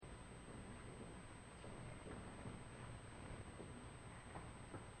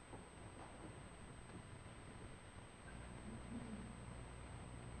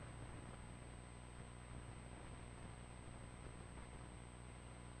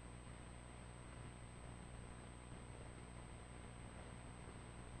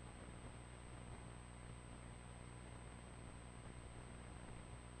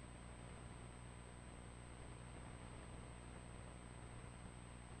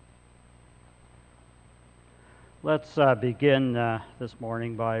Let's begin this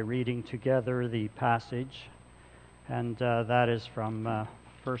morning by reading together the passage, and that is from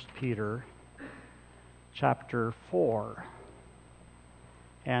 1 Peter chapter 4.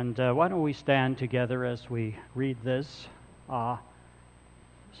 And why don't we stand together as we read this,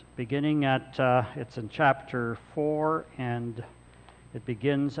 beginning at, it's in chapter 4, and it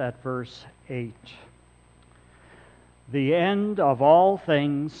begins at verse 8. The end of all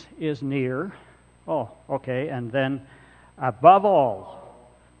things is near. And then, above all,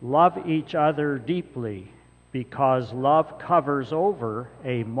 love each other deeply, because love covers over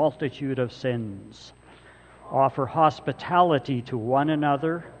a multitude of sins. Offer hospitality to one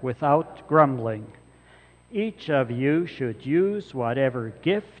another without grumbling. Each of you should use whatever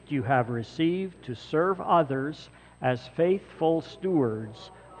gift you have received to serve others as faithful stewards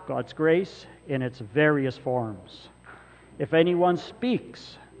of God's grace in its various forms. If anyone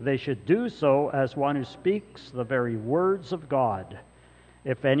speaks, they should do so as one who speaks the very words of God.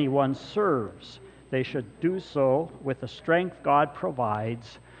 If anyone serves, they should do so with the strength God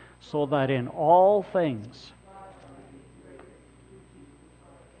provides, so that in all things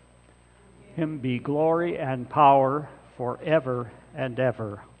Him be glory and power forever and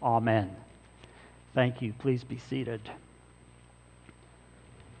ever. Amen. Thank you. Please be seated.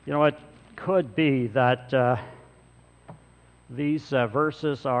 You know, it could be that these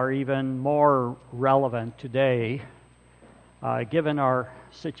verses are even more relevant today, given our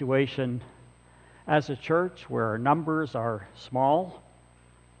situation as a church where our numbers are small,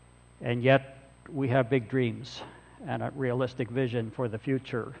 and yet we have big dreams and a realistic vision for the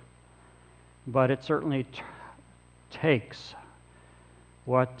future. But it certainly takes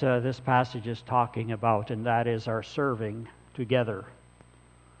what this passage is talking about, and that is our serving together.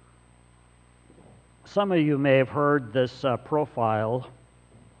 Some of you may have heard this profile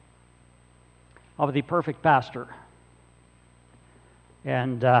of the perfect pastor.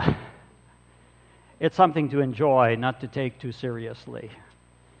 And it's something to enjoy, not to take too seriously.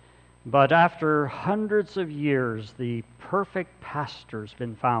 But after hundreds of years, the perfect pastor's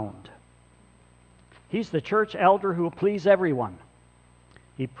been found. He's the church elder who will please everyone.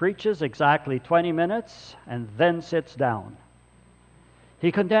 He preaches exactly 20 minutes and then sits down.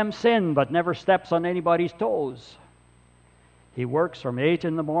 He condemns sin but never steps on anybody's toes. He works from 8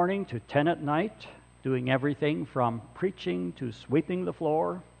 in the morning to 10 at night, doing everything from preaching to sweeping the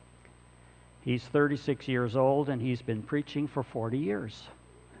floor. He's 36 years old and he's been preaching for 40 years.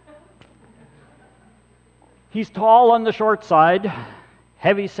 He's tall on the short side,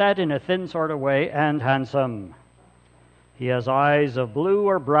 heavy-set in a thin sort of way, and handsome. He has eyes of blue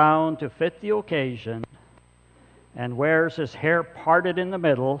or brown to fit the occasion, and wears his hair parted in the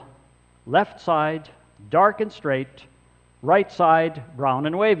middle, left side dark and straight, right side brown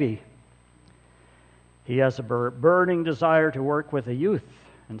and wavy. He has a burning desire to work with the youth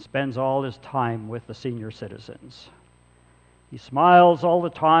and spends all his time with the senior citizens. He smiles all the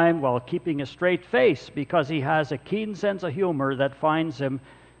time while keeping a straight face because he has a keen sense of humor that finds him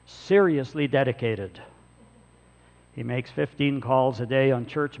seriously dedicated. He makes 15 calls a day on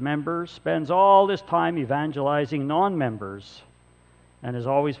church members, spends all his time evangelizing non-members, and is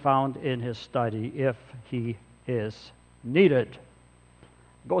always found in his study if he is needed.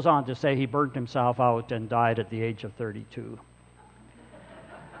 Goes on to say he burnt himself out and died at the age of 32.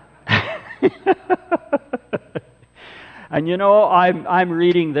 And you know, I'm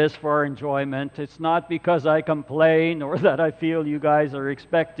reading this for enjoyment. It's not because I complain or that I feel you guys are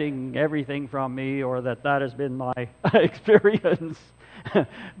expecting everything from me or that has been my experience,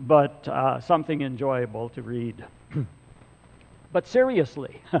 but something enjoyable to read. But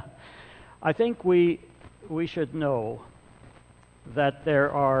seriously, I think we should know that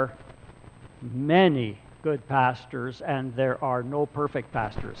there are many good pastors and there are no perfect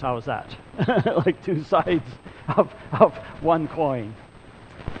pastors. How is that? Like two sides of one coin.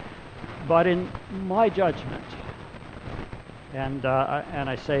 But in my judgment, and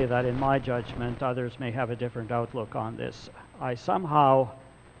I say that in my judgment, others may have a different outlook on this, I somehow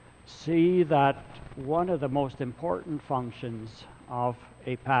see that one of the most important functions of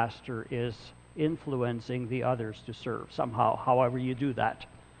a pastor is influencing the others to serve somehow, however you do that.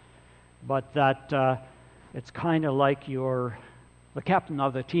 But that it's kind of like you're the captain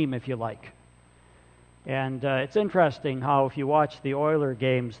of the team, if you like. And it's interesting how if you watch the Oiler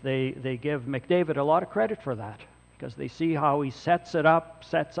games, they give McDavid a lot of credit for that, because they see how he sets up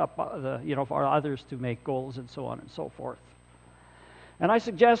for others to make goals and so on and so forth. And I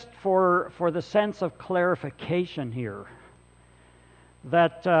suggest for the sense of clarification here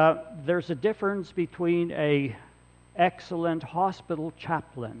that there's a difference between a excellent hospital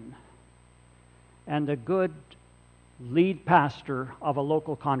chaplain and a good lead pastor of a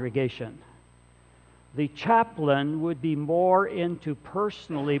local congregation. The chaplain would be more into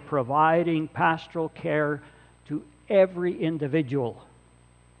personally providing pastoral care to every individual.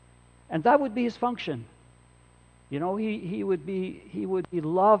 And that would be his function. You know, he would be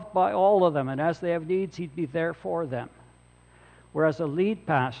loved by all of them, and as they have needs, he'd be there for them. Whereas a lead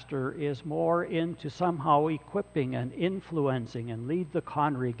pastor is more into somehow equipping and influencing and lead the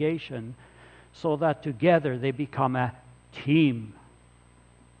congregation so that together they become a team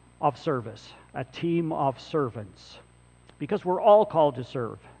of service, a team of servants. Because we're all called to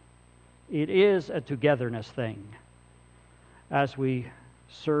serve. It is a togetherness thing as we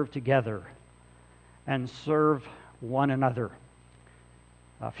serve together and serve one another.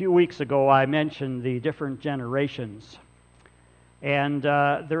 A few weeks ago I mentioned the different generations. And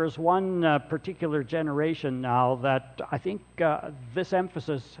there is one particular generation now that I think this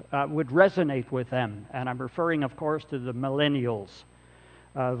emphasis would resonate with them. And I'm referring, of course, to the millennials,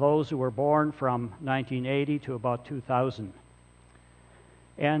 those who were born from 1980 to about 2000.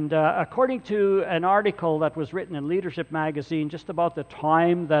 And according to an article that was written in Leadership magazine just about the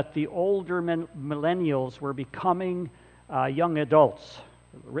time that the older millennials were becoming young adults,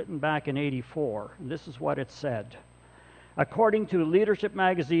 written back in '84, this is what it said. According to Leadership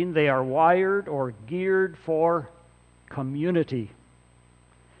magazine, they are wired or geared for community.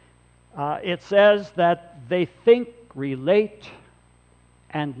 It says that they think, relate,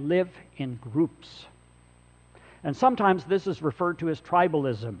 and live in groups. And sometimes this is referred to as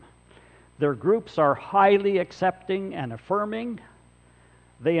tribalism. Their groups are highly accepting and affirming.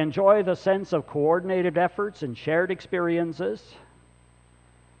 They enjoy the sense of coordinated efforts and shared experiences.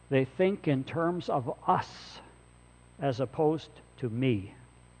 They think in terms of us as opposed to me.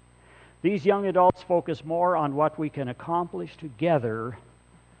 These young adults focus more on what we can accomplish together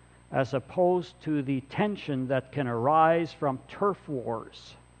as opposed to the tension that can arise from turf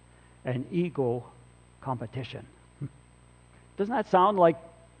wars and ego competition. Doesn't that sound like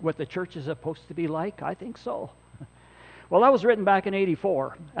what the church is supposed to be like? I think so. Well, that was written back in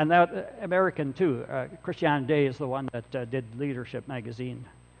 '84, and that American too. Christianity Today is the one that did Leadership magazine.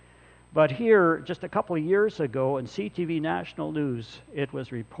 But here, just a couple of years ago in CTV National News, it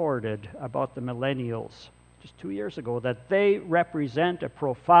was reported about the millennials, just 2 years ago, that they represent a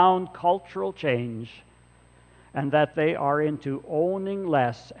profound cultural change and that they are into owning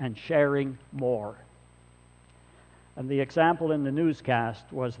less and sharing more. And the example in the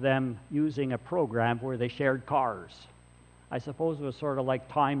newscast was them using a program where they shared cars. I suppose it was sort of like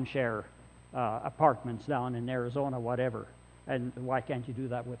timeshare apartments down in Arizona, whatever. And why can't you do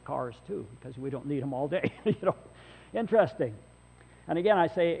that with cars too? Because we don't need them all day. You know, interesting. And again, I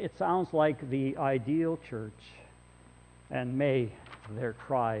say it sounds like the ideal church, and may their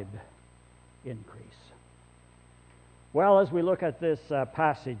tribe increase. Well, as we look at this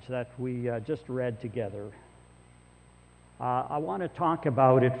passage that we just read together, I want to talk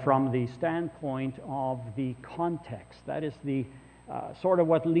about it from the standpoint of the context. That is the sort of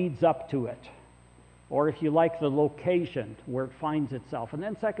what leads up to it. Or if you like, the location where it finds itself. And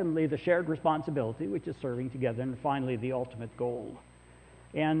then secondly, the shared responsibility, which is serving together. And finally, the ultimate goal.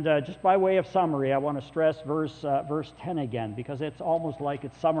 And just by way of summary, I want to stress verse 10 again, because it's almost like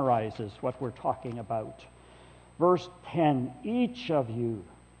it summarizes what we're talking about. Verse 10, each of you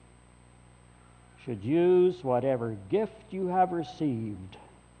should use whatever gift you have received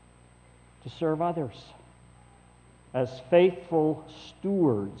to serve others as faithful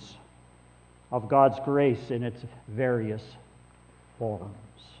stewards of God's grace in its various forms.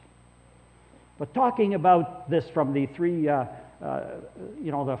 But talking about this from the the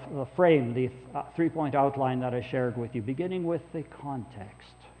frame, the three-point outline that I shared with you, beginning with the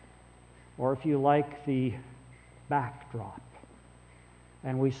context, or if you like, the backdrop.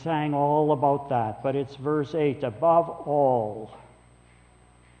 And we sang all about that, but it's verse 8, above all,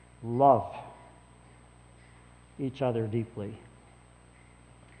 love each other deeply.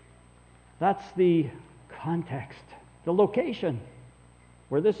 That's the context, the location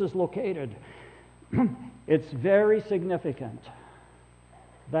where this is located. It's very significant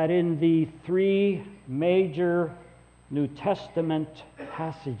that in the three major New Testament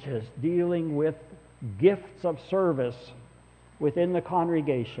passages dealing with gifts of service within the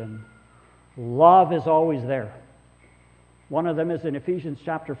congregation, love is always there. One of them is in Ephesians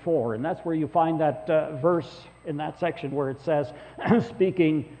chapter 4, and that's where you find that verse in that section where it says,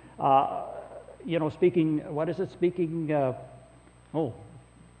 speaking,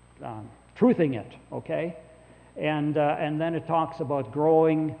 truthing it, okay? And then it talks about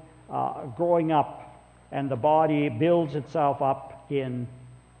growing up, and the body builds itself up in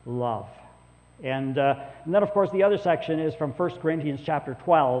love. And then, of course, the other section is from 1 Corinthians chapter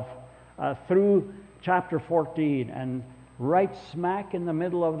 12 through chapter 14. And right smack in the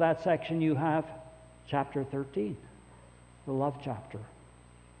middle of that section you have chapter 13, the love chapter.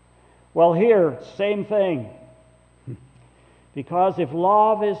 Well, here, same thing. Because if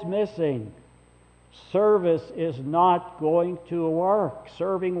love is missing, service is not going to work.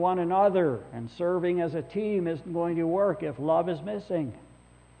 Serving one another and serving as a team isn't going to work if love is missing.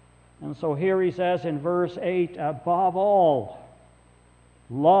 And so here he says in verse 8, above all,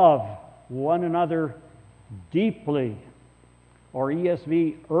 love one another deeply, or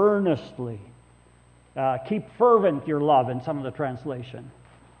ESV, earnestly. Keep fervent your love in some of the translation.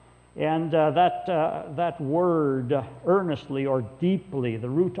 And that word, earnestly or deeply, the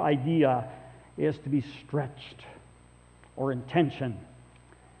root idea is to be stretched or intention.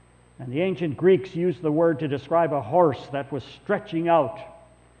 And the ancient Greeks used the word to describe a horse that was stretching out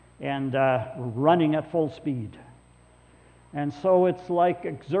and running at full speed. And so it's like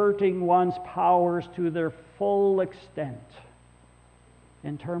exerting one's powers to their full extent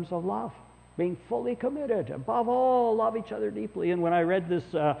in terms of love. Being fully committed. Above all, love each other deeply. And when I read this,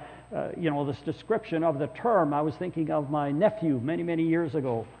 this description of the term, I was thinking of my nephew many, many years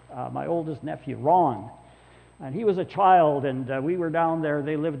ago, my oldest nephew, Ron. And he was a child, and we were down there.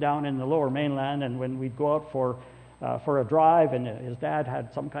 They lived down in the lower mainland, and when we'd go out for a drive, and his dad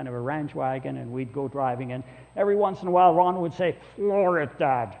had some kind of a ranch wagon, and we'd go driving, and every once in a while Ron would say, "Floor it,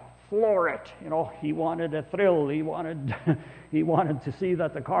 Dad, floor it." You know, he wanted a thrill. He wanted he wanted to see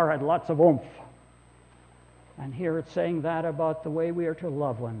that the car had lots of oomph. And here it's saying that about the way we are to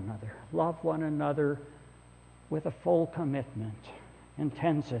love one another. Love one another with a full commitment,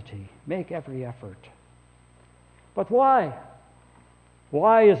 intensity. Make every effort. But why?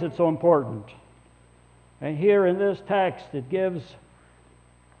 Why is it so important? And here in this text, it gives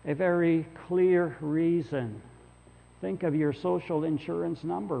a very clear reason. Think of your social insurance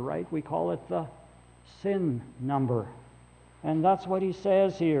number, right? We call it the sin number. And that's what he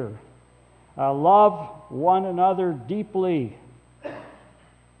says here. Love one another deeply,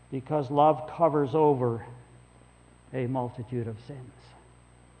 because love covers over a multitude of sins.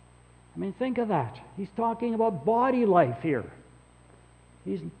 I mean, think of that. He's talking about body life here.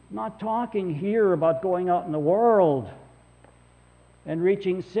 He's not talking here about going out in the world and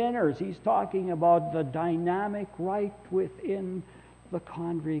reaching sinners. He's talking about the dynamic right within the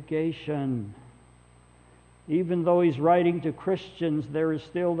congregation. Even though he's writing to Christians, there is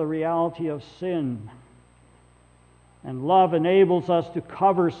still the reality of sin. And love enables us to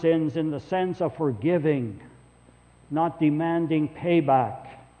cover sins in the sense of forgiving, not demanding payback,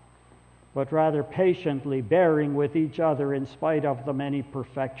 but rather patiently bearing with each other in spite of the many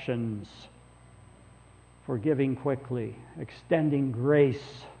perfections. Forgiving quickly, extending grace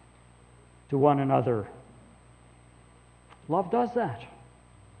to one another. Love does that.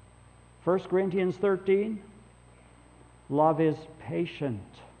 1 Corinthians 13, love is patient.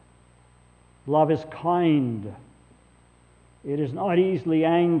 Love is kind. It is not easily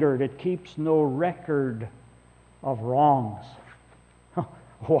angered. It keeps no record of wrongs.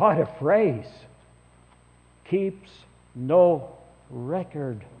 What a phrase. Keeps no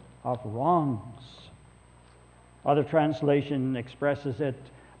record of wrongs. Other translation expresses it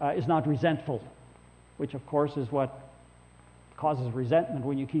is not resentful, which of course is what causes resentment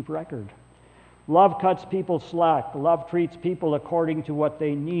when you keep record. Love cuts people slack. Love treats people according to what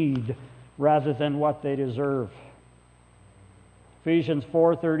they need rather than what they deserve. Ephesians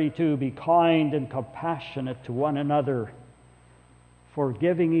 4:32, be kind and compassionate to one another,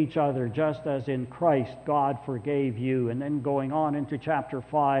 forgiving each other just as in Christ God forgave you. And then going on into chapter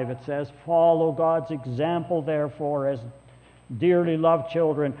 5, it says, follow God's example, therefore, as dearly loved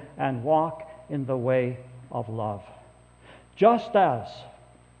children, and walk in the way of love, just as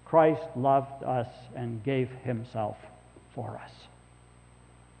Christ loved us and gave himself for us.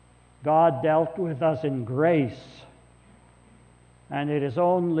 God dealt with us in grace, and it is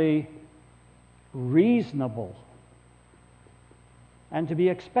only reasonable and to be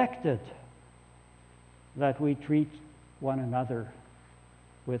expected that we treat one another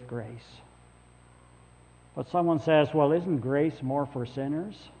with grace. But someone says, well, isn't grace more for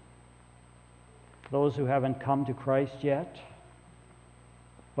sinners? Those who haven't come to Christ yet?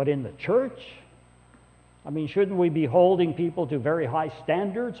 But in the church? I mean, shouldn't we be holding people to very high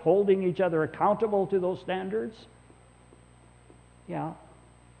standards, holding each other accountable to those standards? Yeah.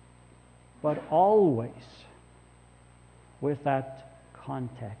 But always with that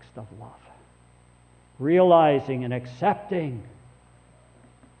context of love. Realizing and accepting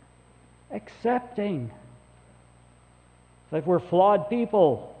that we're flawed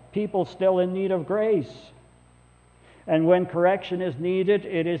people, people still in need of grace. And when correction is needed,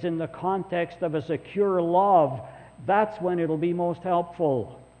 it is in the context of a secure love. That's when it'll be most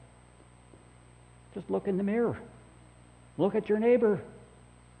helpful. Just look in the mirror. Look at your neighbor.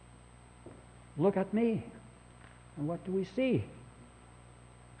 Look at me. And what do we see?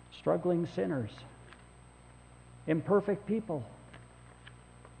 Struggling sinners. Imperfect people.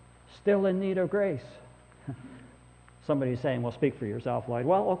 Still in need of grace. Somebody's saying, well, speak for yourself, Lloyd.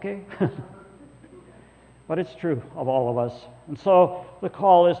 Well, okay. But it's true of all of us. And so the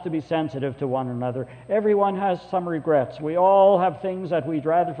call is to be sensitive to one another. Everyone has some regrets. We all have things that we'd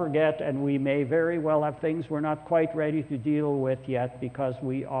rather forget, and we may very well have things we're not quite ready to deal with yet, because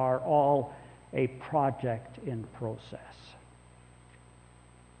we are all a project in process.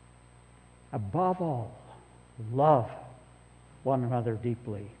 Above all, love one another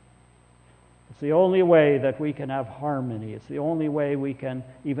deeply. It's the only way that we can have harmony. It's the only way we can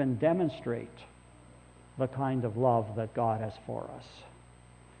even demonstrate the kind of love that God has for us.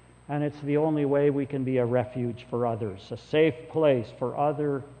 And it's the only way we can be a refuge for others, a safe place for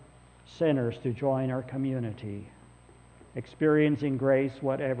other sinners to join our community, experiencing grace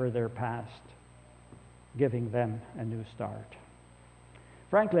whatever their past, giving them a new start.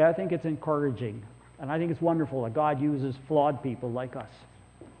 Frankly, I think it's encouraging, and I think it's wonderful that God uses flawed people like us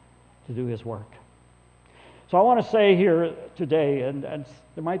to do His work. So I want to say here today, and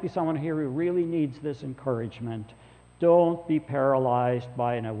there might be someone here who really needs this encouragement, don't be paralyzed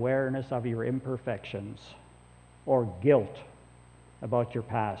by an awareness of your imperfections or guilt about your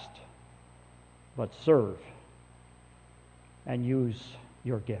past, but serve and use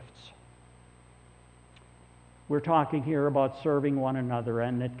your gifts. We're talking here about serving one another,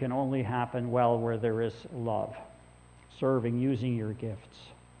 and it can only happen well where there is love. Serving, using your gifts.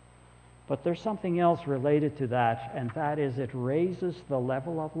 But there's something else related to that, and that is it raises the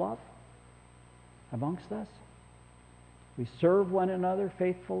level of love amongst us. We serve one another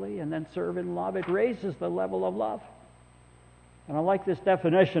faithfully and then serve in love. It raises the level of love. And I like this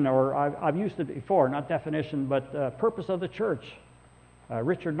definition, or I've used it before, not definition, but purpose of the church.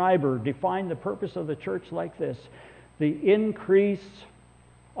 Richard Niebuhr defined the purpose of the church like this: the increase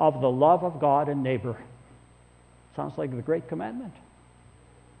of the love of God and neighbor. Sounds like the Great Commandment.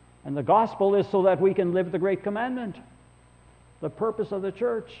 And the gospel is so that we can live the Great Commandment. The purpose of the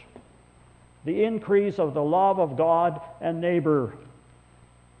church, the increase of the love of God and neighbor.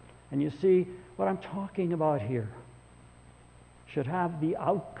 And you see, what I'm talking about here should have the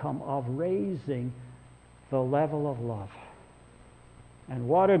outcome of raising the level of love. And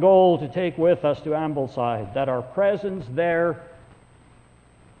what a goal to take with us to Ambleside, that our presence there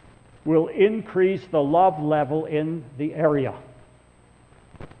will increase the love level in the area.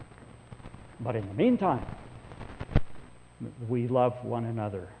 But in the meantime, we love one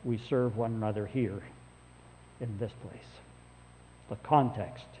another. We serve one another here in this place. The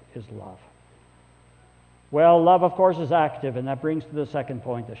context is love. Well, love, of course, is active, and that brings to the second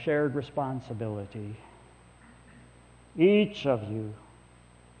point, a shared responsibility. Each of you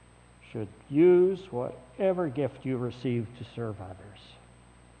should use whatever gift you receive to serve others.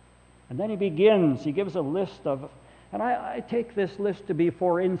 And then he gives a list of, and I take this list to be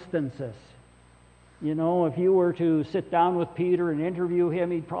for instances. You know, if you were to sit down with Peter and interview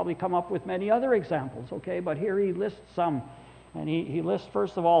him, he'd probably come up with many other examples, okay? But here he lists some. And he lists,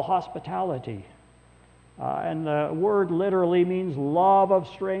 first of all, hospitality. And the word literally means love of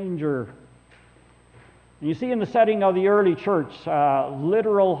stranger. And you see in the setting of the early church,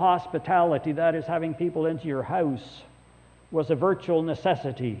 literal hospitality, that is having people into your house, was a virtual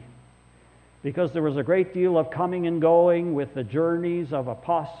necessity, because there was a great deal of coming and going with the journeys of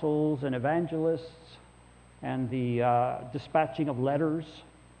apostles and evangelists and the dispatching of letters.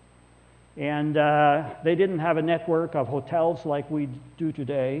 And they didn't have a network of hotels like we do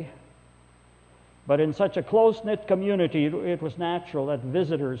today. But in such a close-knit community, it was natural that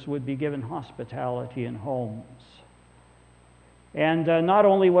visitors would be given hospitality in homes. And not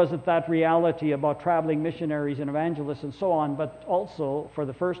only was it that reality about traveling missionaries and evangelists and so on, but also for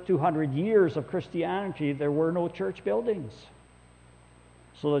the first 200 years of Christianity, there were no church buildings.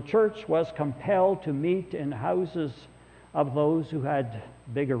 So the church was compelled to meet in houses of those who had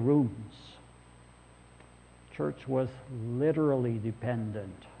bigger rooms. Church was literally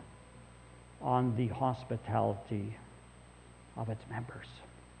dependent on the hospitality of its members.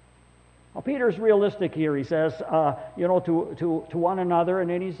 Well, Peter's realistic here. He says, to one another, and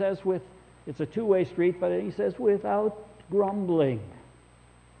then he says it's a two-way street, but then he says without grumbling.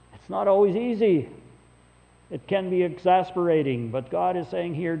 It's not always easy. It can be exasperating, but God is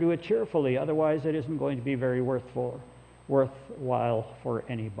saying here, do it cheerfully, otherwise it isn't going to be very worthwhile. worthwhile for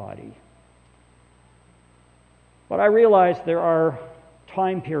anybody. But I realize there are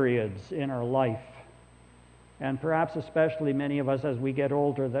time periods in our life, and perhaps especially many of us as we get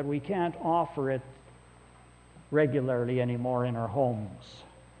older, that we can't offer it regularly anymore in our homes.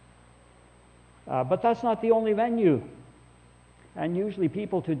 But that's not the only venue. And usually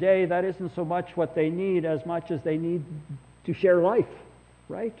people today, that isn't so much what they need as much as they need to share life,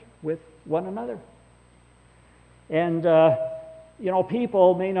 right, with one another. And,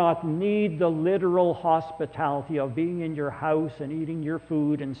 people may not need the literal hospitality of being in your house and eating your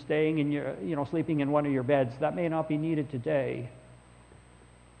food and staying in your, sleeping in one of your beds. That may not be needed today.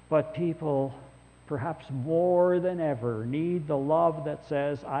 But people, perhaps more than ever, need the love that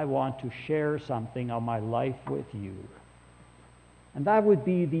says, I want to share something of my life with you. And that would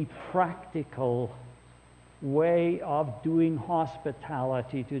be the practical way of doing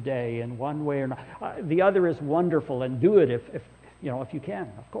hospitality today in one way or another. The other is wonderful, and do it if you can,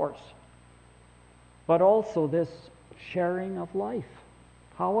 of course. But also this sharing of life.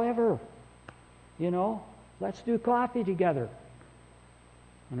 However, let's do coffee together.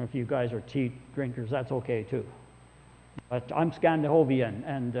 And if you guys are tea drinkers, that's okay too. But I'm Scandinavian,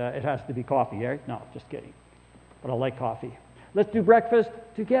 and it has to be coffee, right? No, just kidding. But I like coffee. Let's do breakfast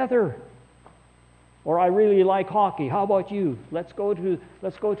together. Or I really like hockey. How about you? Let's go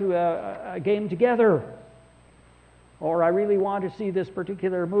to a game together. Or I really want to see this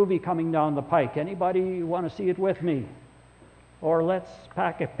particular movie coming down the pike. Anybody want to see it with me? Or let's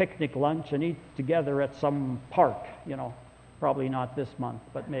pack a picnic lunch and eat together at some park. Probably not this month,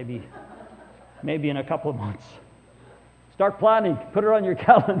 but maybe in a couple of months. Start planning. Put it on your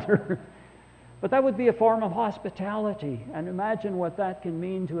calendar. But that would be a form of hospitality. And imagine what that can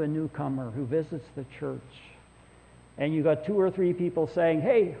mean to a newcomer who visits the church. And you got 2 or 3 people saying,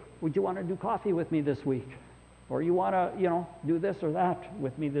 hey, would you want to do coffee with me this week? Or you want to, do this or that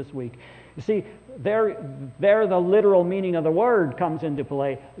with me this week? You see, there the literal meaning of the word comes into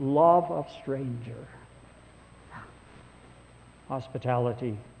play. Love of stranger.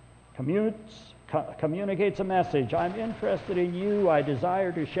 Hospitality communicates a message. I'm interested in you. I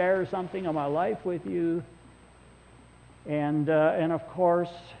desire to share something of my life with you. And of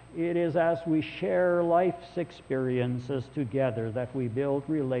course, it is as we share life's experiences together that we build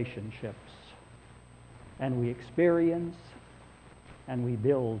relationships. And we experience and we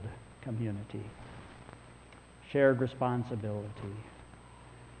build community. Shared responsibility.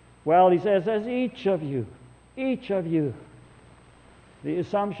 Well, he says, as each of you, the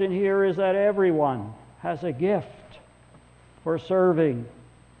assumption here is that everyone has a gift for serving.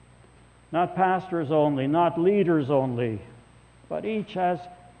 Not pastors only, not leaders only, but each has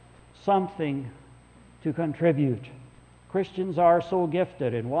something to contribute. Christians are so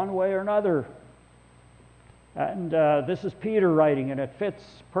gifted in one way or another. And this is Peter writing, and it fits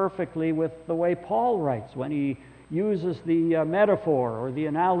perfectly with the way Paul writes when he uses the metaphor or the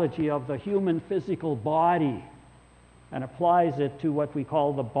analogy of the human physical body and applies it to what we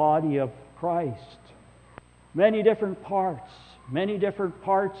call the body of Christ. Many different parts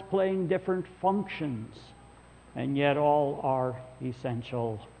playing different functions, and yet all are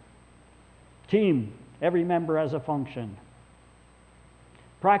essential. Team, every member has a function.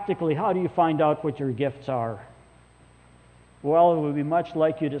 Practically, how do you find out what your gifts are? Well, it would be much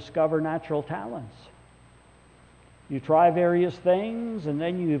like you discover natural talents. You try various things, and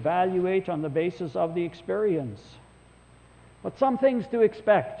then you evaluate on the basis of the experience. But some things to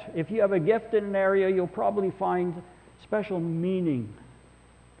expect. If you have a gift in an area, you'll probably find special meaning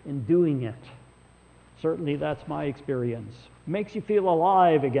in doing it. Certainly that's my experience. It makes you feel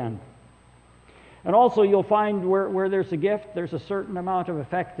alive again. And also you'll find where there's a gift, there's a certain amount of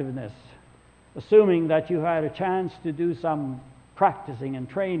effectiveness, assuming that you had a chance to do some practicing and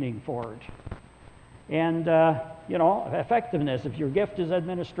training for it. And, effectiveness. If your gift is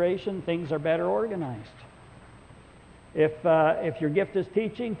administration, things are better organized. If your gift is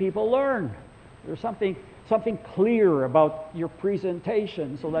teaching, people learn. There's something clear about your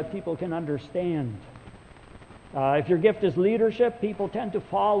presentation so that people can understand. If your gift is leadership, people tend to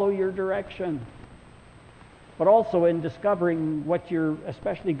follow your direction. But also in discovering what you're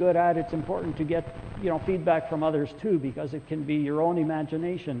especially good at, it's important to get feedback from others too, because it can be your own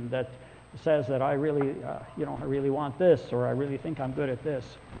imagination that says that I really want this, or I really think I'm good at this.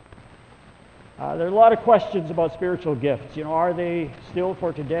 There are a lot of questions about spiritual gifts. Are they still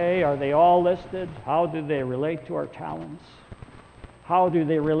for today? Are they all listed? How do they relate to our talents? How do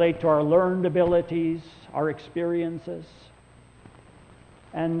they relate to our learned abilities, our experiences?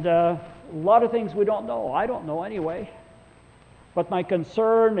 And a lot of things we don't know. I don't know anyway. But my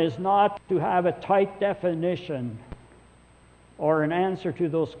concern is not to have a tight definition or an answer to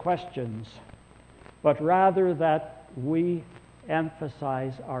those questions, but rather that we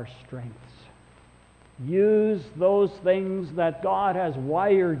emphasize our strengths. Use those things that God has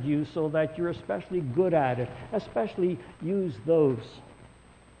wired you so that you're especially good at it. Especially use those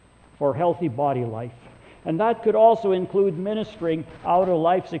for healthy body life. And that could also include ministering out of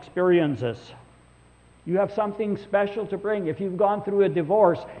life's experiences. You have something special to bring. If you've gone through a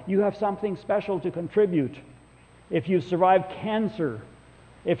divorce, you have something special to contribute. If you've survived cancer,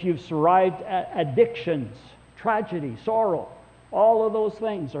 if you've survived addictions, tragedy, sorrow, all of those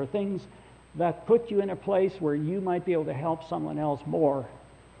things are things that put you in a place where you might be able to help someone else more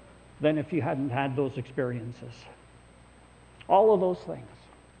than if you hadn't had those experiences. All of those things.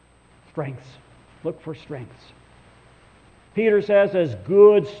 Strengths. Look for strengths. Peter says, as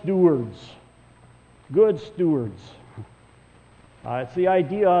good stewards. Good stewards. It's the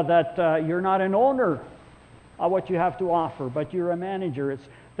idea that you're not an owner of what you have to offer, but you're a manager.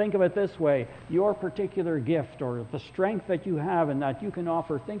 Think of it this way. Your particular gift or the strength that you have and that you can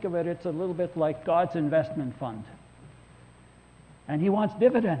offer, think of it, it's a little bit like God's investment fund. And He wants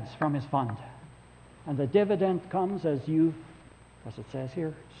dividends from His fund. And the dividend comes as you, as it says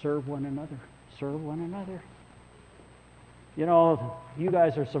here, serve one another. Serve one another. You know, you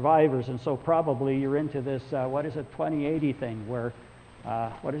guys are survivors, and so probably you're into this, 20-80 thing, where,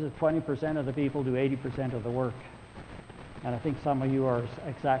 20% of the people do 80% of the work. And I think some of you are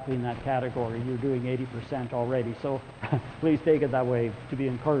exactly in that category. You're doing 80% already. So please take it that way, to be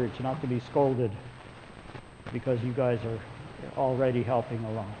encouraged, not to be scolded, because you guys are already helping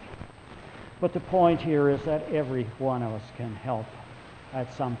a lot. But the point here is that every one of us can help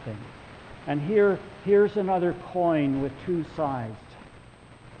at something. And here's another coin with two sides.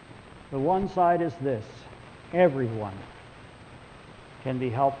 The one side is this: everyone can be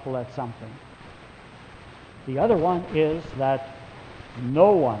helpful at something. The other one is that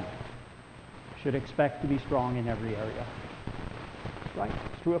no one should expect to be strong in every area. Right?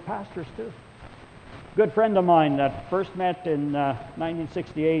 It's true of pastors too. A good friend of mine that first met in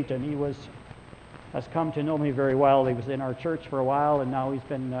 1968, and he has come to know me very well. He was in our church for a while, and now he's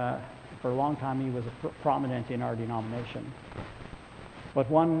been, for a long time, he was prominent in our denomination.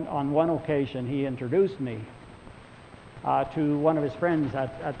 But on one occasion, he introduced me to one of his friends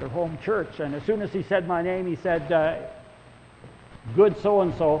at their home church. And as soon as he said my name, he said, good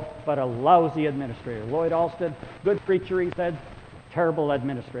so-and-so, but a lousy administrator. Lloyd Alstad, good preacher, he said, terrible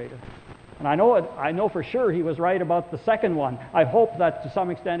administrator. And I know for sure he was right about the second one. I hope that to some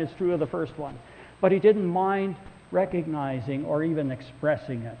extent it's true of the first one. But he didn't mind recognizing or even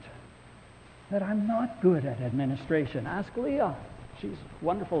expressing it, that I'm not good at administration. Ask Leah. She's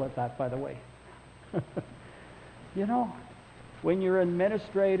wonderful at that, by the way. You know, when you're an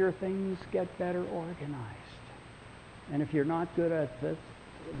administrator, things get better organized. And if you're not good at this,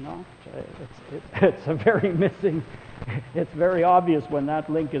 it's very obvious when that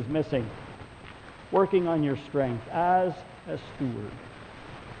link is missing. Working on your strength as a steward.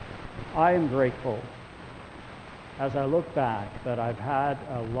 I am grateful, as I look back, that I've had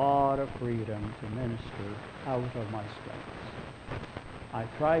a lot of freedom to minister out of my strengths. I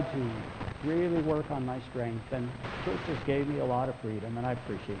tried to really work on my strength, and churches gave me a lot of freedom, and I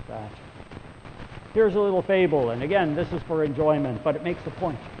appreciate that. Here's a little fable, and again, this is for enjoyment, but it makes the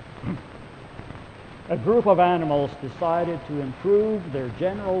point. A group of animals decided to improve their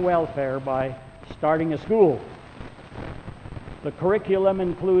general welfare by starting a school. The curriculum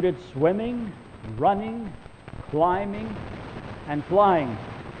included swimming, running, climbing, and flying.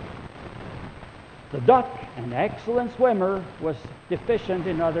 The duck, an excellent swimmer, was deficient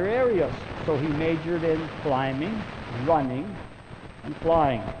in other areas, so he majored in climbing, running, and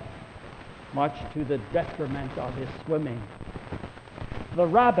flying, much to the detriment of his swimming. The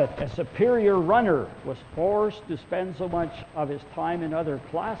rabbit, a superior runner, was forced to spend so much of his time in other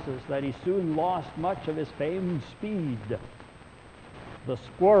classes that he soon lost much of his famed speed. The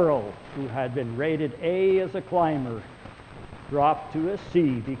squirrel, who had been rated A as a climber, dropped to a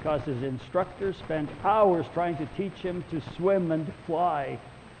C because his instructor spent hours trying to teach him to swim and fly.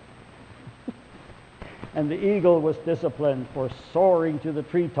 And the eagle was disciplined for soaring to the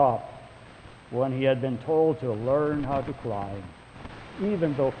treetop when he had been told to learn how to climb,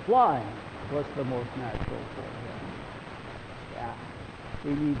 even though flying was the most natural for him. Yeah,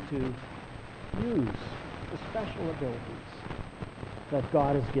 we need to use the special abilities that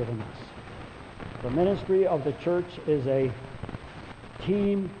God has given us. The ministry of the church is a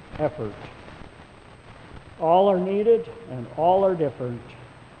team effort. All are needed and all are different,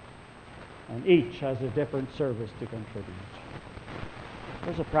 and each has a different service to contribute.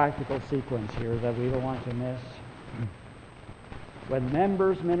 There's a practical sequence here that we don't want to miss. when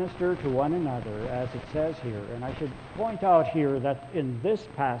members minister to one another, as it says here. And I should point out here that in this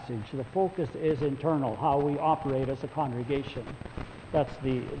passage, the focus is internal, how we operate as a congregation. That's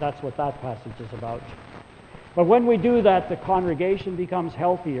what that passage is about. But when we do that, the congregation becomes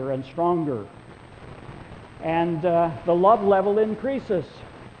healthier and stronger. And the love level increases.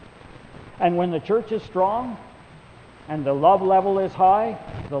 And when the church is strong and the love level is high,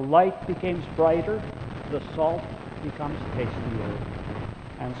 the light becomes brighter, the salt becomes tastier.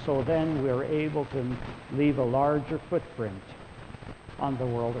 And so then we're able to leave a larger footprint on the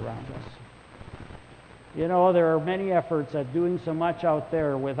world around us. You know, there are many efforts at doing so much out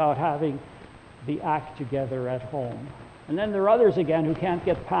there without having the act together at home. And then there are others again who can't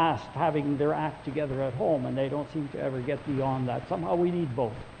get past having their act together at home, and they don't seem to ever get beyond that. Somehow we need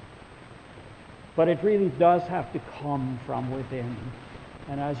both. But it really does have to come from within.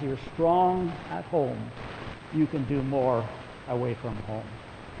 And as you're strong at home, you can do more away from home.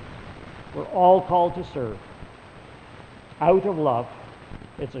 We're all called to serve. Out of love,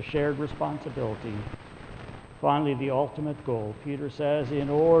 it's a shared responsibility. Finally, the ultimate goal. Peter says, in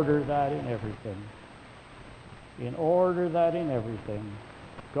order that in everything,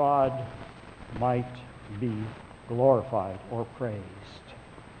 God might be glorified or praised.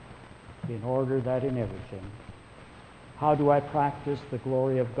 In order that in everything. How do I practice the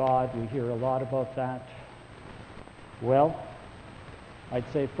glory of God? We hear a lot about that. Well, I'd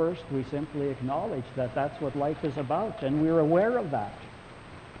say first we simply acknowledge that that's what life is about, and we're aware of that.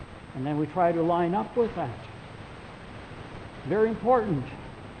 And then we try to line up with that. Very important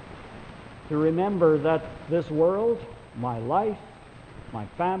to remember that this world, my life, my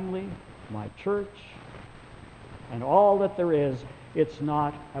family, my church, and all that there is, it's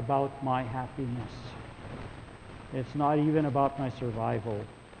not about my happiness. It's not even about my survival.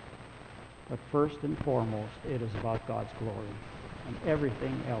 But first and foremost, it is about God's glory. And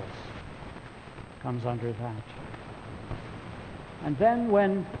everything else comes under that. And then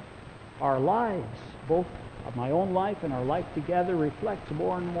when our lives, both of my own life and our life together, reflects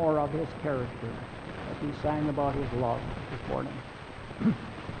more and more of His character, as we sang about His love this morning,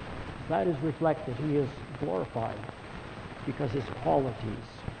 that is reflected. He is glorified because His qualities,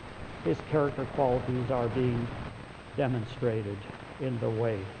 His character qualities are being demonstrated in the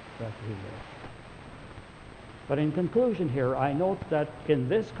way that we live. But in conclusion here, I note that in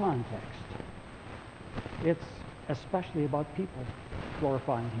this context, it's especially about people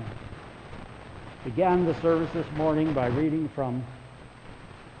glorifying Him. Began the service this morning by reading from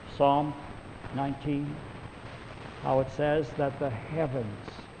Psalm 19, how it says that the heavens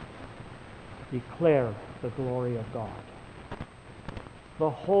declare the glory of God. The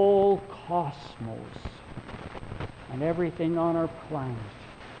whole cosmos and everything on our planet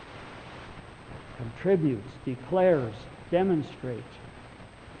contributes, declares, demonstrates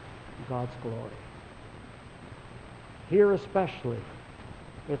God's glory. Here especially,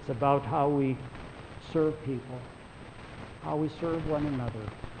 it's about how we serve people, how we serve one another,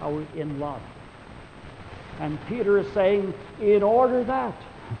 how we in love. And Peter is saying, in order that,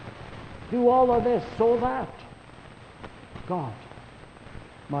 do all of this so that God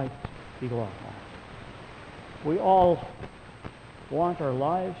might be glorified. We all want our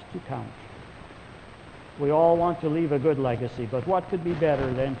lives to count. We all want to leave a good legacy, but what could be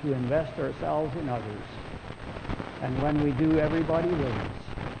better than to invest ourselves in others? And when we do, everybody wins.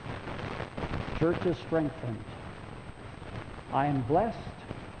 Church is strengthened. I am blessed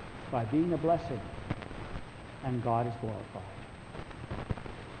by being a blessing, and God is glorified.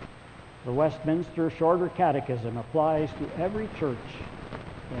 The Westminster Shorter Catechism applies to every church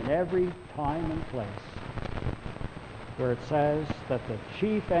in every time and place, where it says that the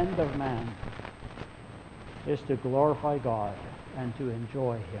chief end of man is to glorify God and to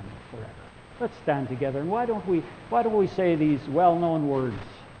enjoy Him forever. Let's stand together, and why don't we say these well-known words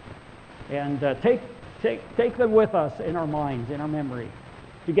and take them with us in our minds, in our memory,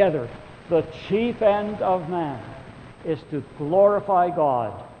 together. The chief end of man is to glorify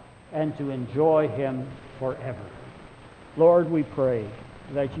God and to enjoy Him forever. Lord, we pray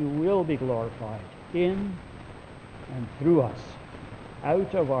that You will be glorified in and through us,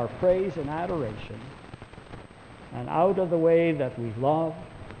 out of our praise and adoration, and out of the way that we love,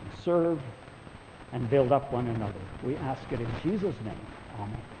 and serve, and build up one another. We ask it in Jesus' name.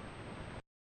 Amen.